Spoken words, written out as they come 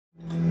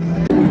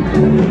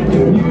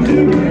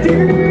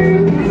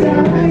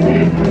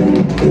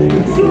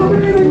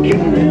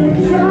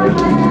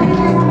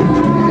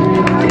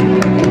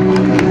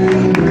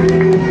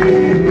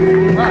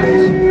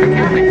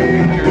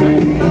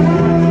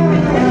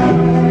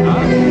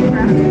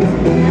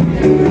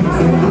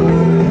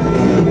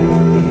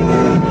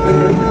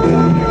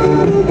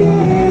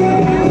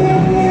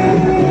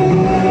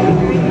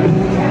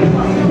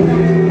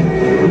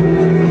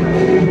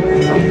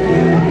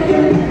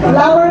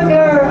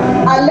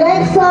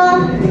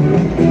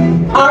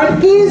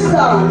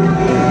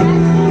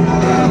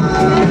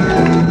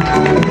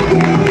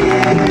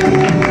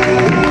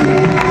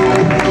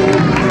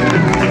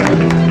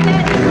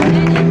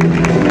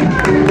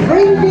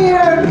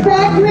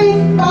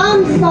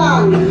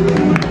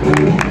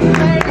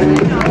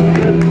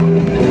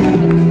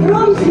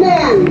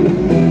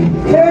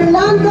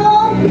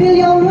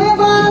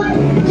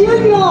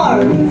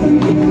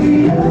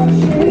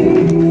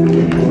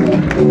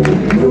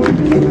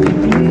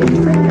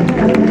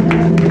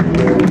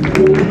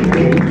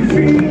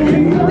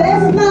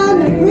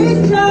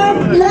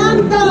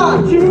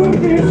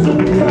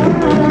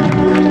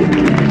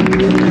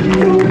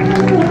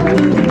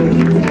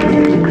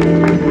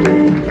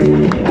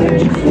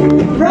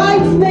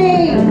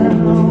bridesmaid,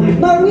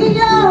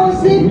 Maria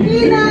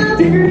Josefina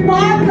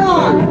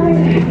Marcon.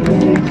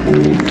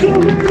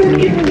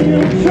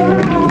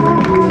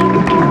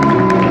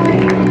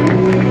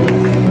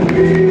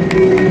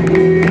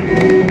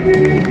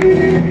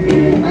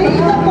 Maid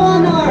of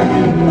honor,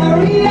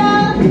 Maria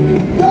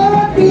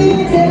Dorothy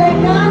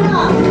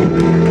Delicana.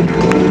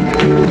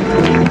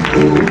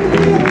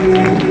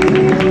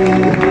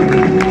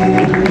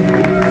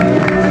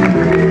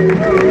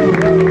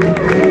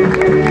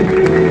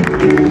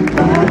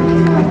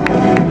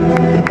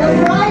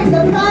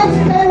 The bride's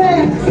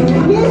parents,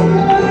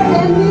 Mr.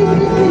 and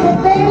Mrs.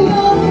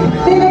 Timoteo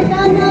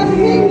Delicana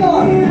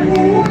Sr.,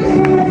 who is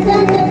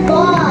presented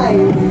by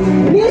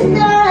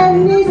Mr. and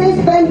Mrs.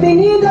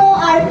 Benvenido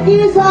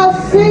Artiza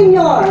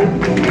Sr.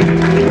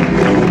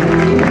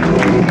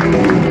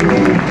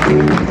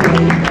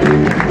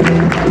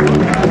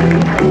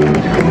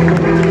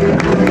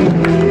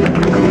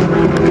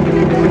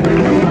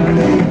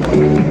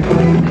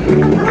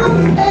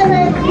 Groom's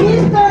parents,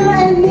 Mr.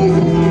 and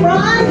Mrs.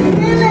 Frank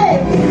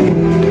Phillips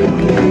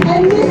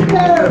and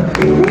Mr.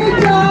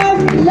 Richard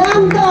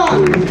Langdon.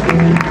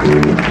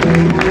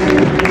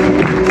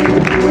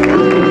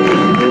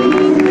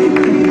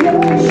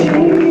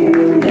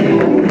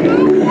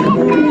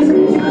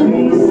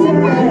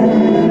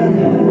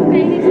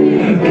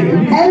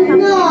 And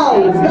now,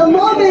 the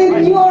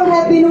moment you all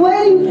have been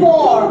waiting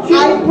for,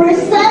 I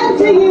present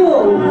to you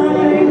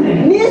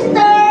Mr.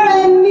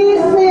 and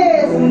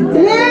Mrs.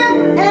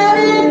 Leif-Kris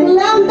Wedding.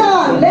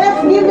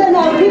 Let's give them a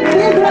big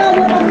round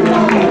of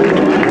applause.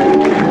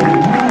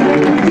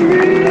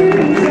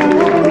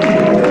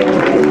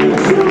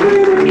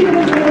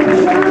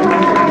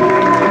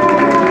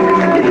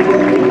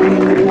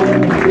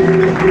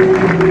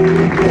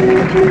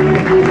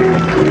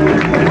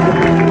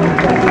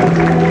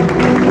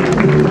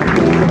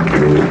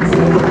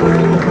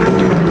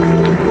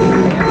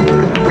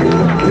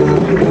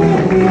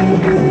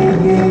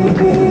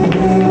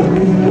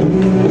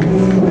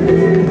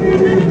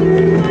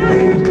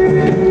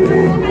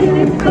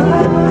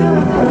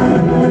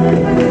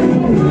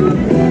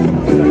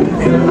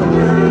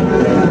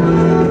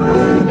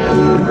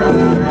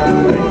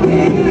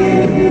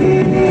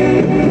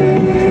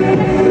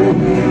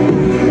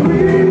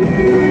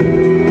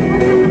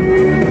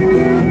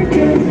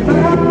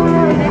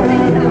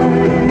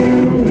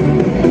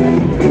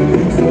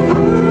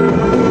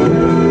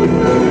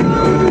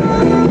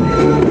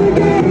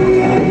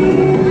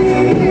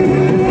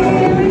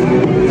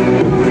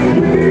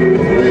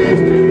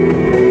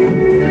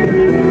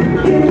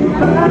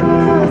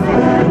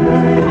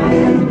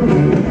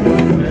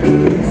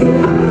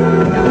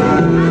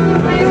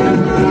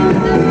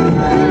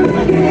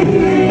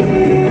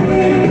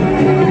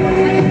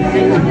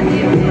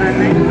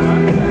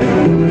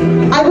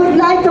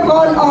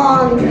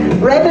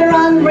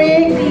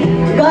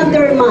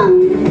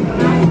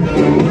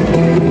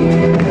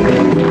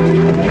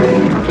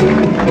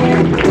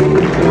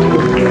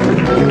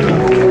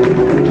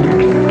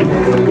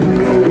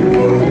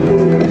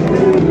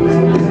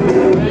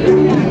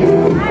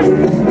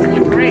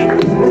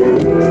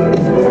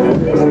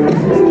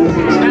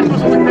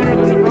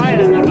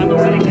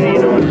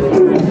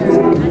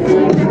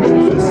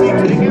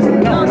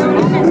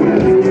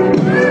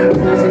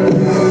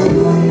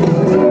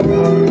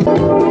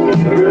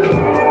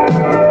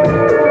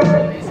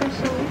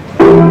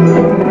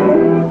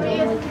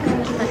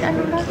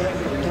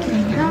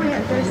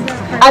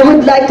 I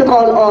would like to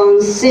call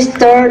on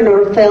Sister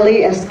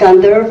Norfeli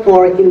Eskander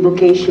for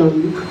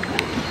invocation.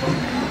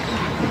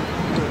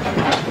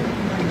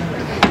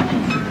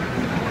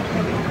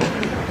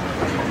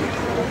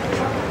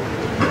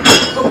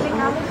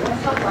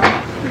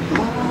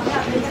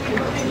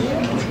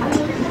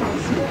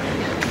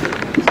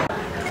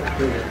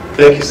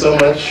 Thank you so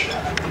much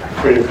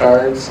for your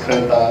cards,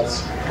 kind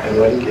thoughts, and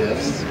wedding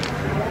gifts.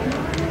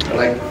 I'd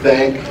like to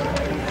thank,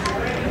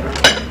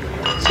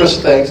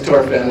 special thanks to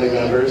our family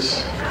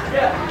members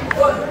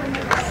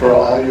for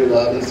all your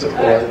love and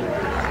support.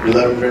 We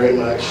love you very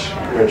much.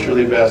 We're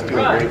truly blessed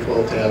and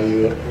grateful to have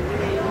you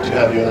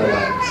in our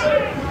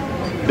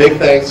lives. Big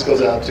thanks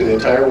goes out to the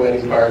entire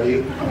wedding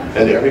party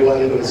and everyone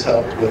who has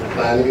helped with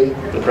planning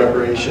the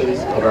preparations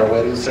of our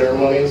wedding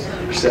ceremonies,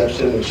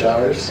 reception, and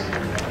showers.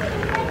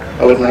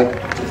 I would like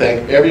to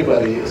thank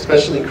everybody,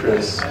 especially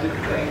Chris,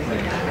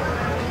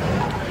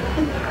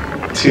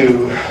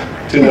 to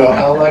know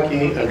how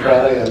lucky and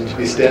proud I am to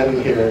be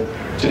standing here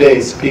today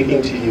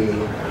speaking to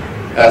you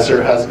as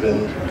her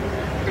husband.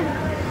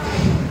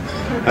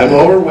 I'm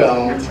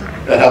overwhelmed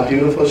at how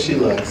beautiful she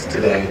looks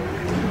today.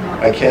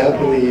 I can't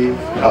believe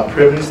how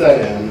privileged I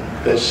am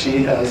that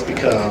she has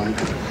become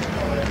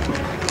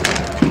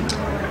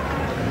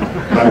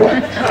my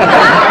wife.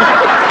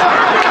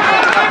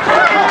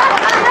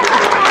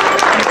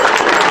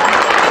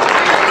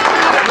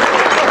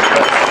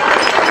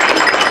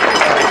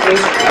 I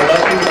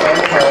love you from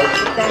the heart.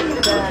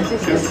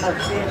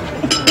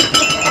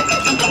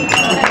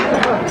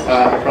 I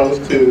promise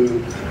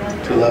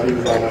to love you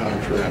with all my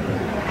heart forever.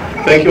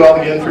 Thank you all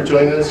again for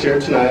joining us here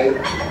tonight.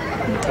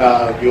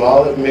 You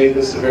all have made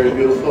this a very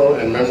beautiful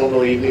and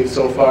memorable evening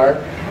so far.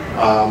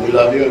 We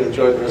love you and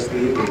enjoy the rest of the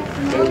evening.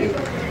 Thank you.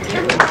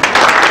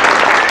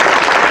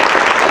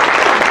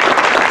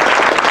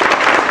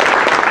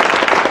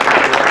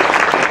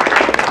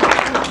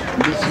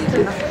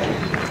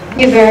 Thank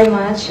you very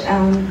much.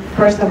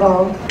 First of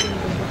all,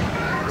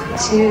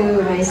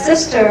 to my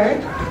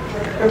sister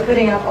for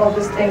putting up all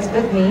these things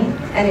with me.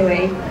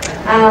 Anyway,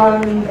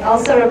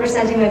 also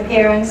representing my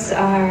parents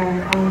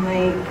are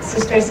my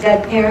sister's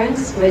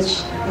godparents,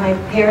 which my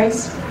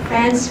parents'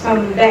 friends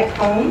from back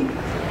home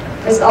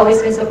has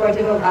always been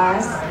supportive of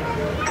us.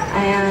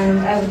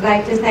 And I would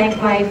like to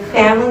thank my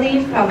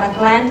family from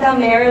Atlanta,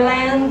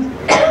 Maryland,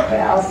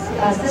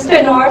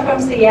 Sister Nora from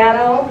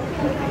Seattle,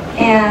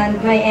 and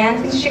my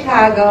aunt in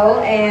Chicago,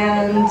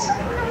 and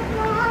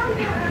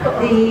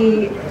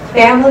the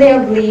family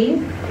of Leif.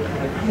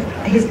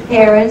 His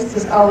parents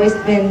has always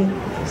been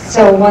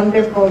so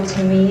wonderful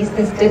to me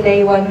since the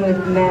day when we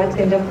met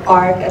in the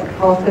park at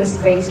Colton's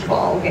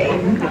baseball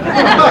game.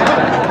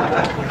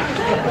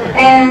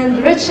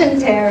 And Rich and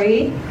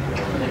Terry,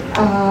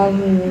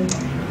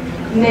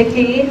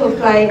 Mickey, who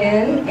fly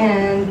in,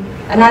 and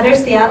another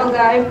Seattle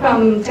guy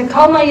from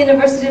Tacoma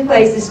University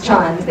Place is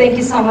John. Thank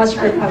you so much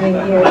for coming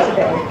here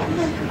today.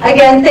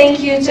 Again, thank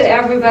you to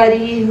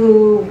everybody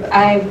who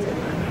I've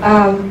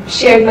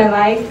shared my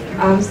life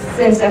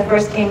since I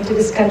first came to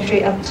this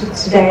country up to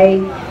today.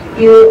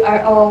 You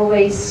are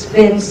always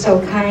been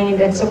so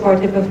kind and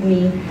supportive of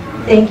me.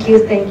 Thank you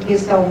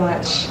so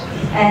much.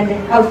 And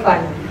have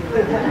fun.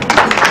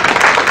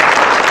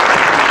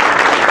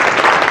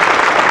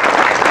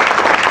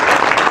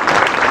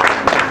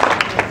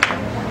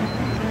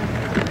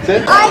 I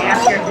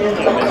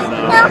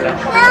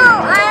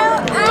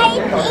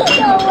think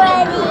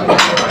already.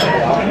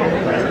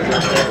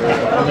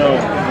 No.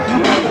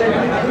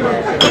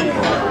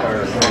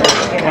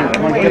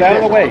 Come on, get out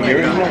of the way. You're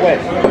in the way.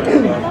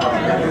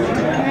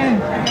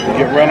 You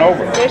get run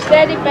over. There's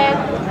Daddy back.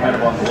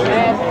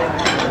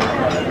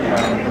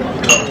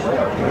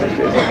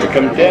 Here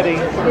comes Daddy.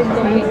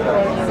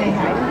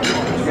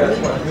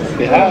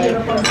 Say hi.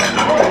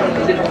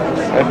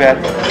 Hi, Beth.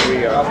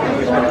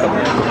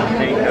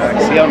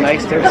 See how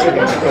nice they're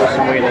sitting?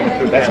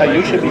 That's how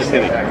you should be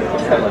sitting.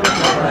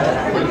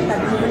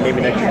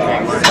 Maybe next year.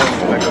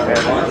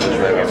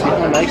 See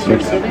how nice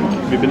they're sitting?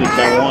 We've been to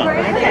Taiwan.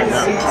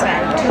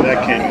 That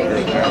came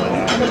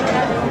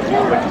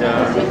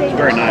very but it's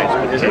very nice.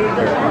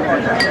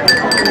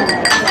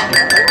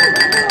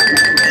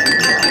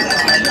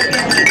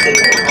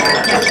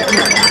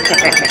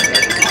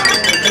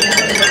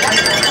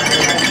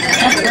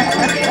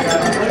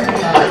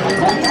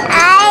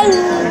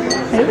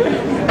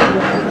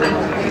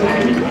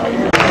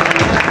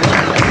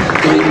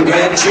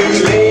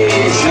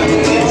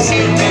 Congratulations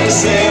and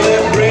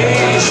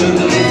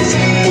celebrations.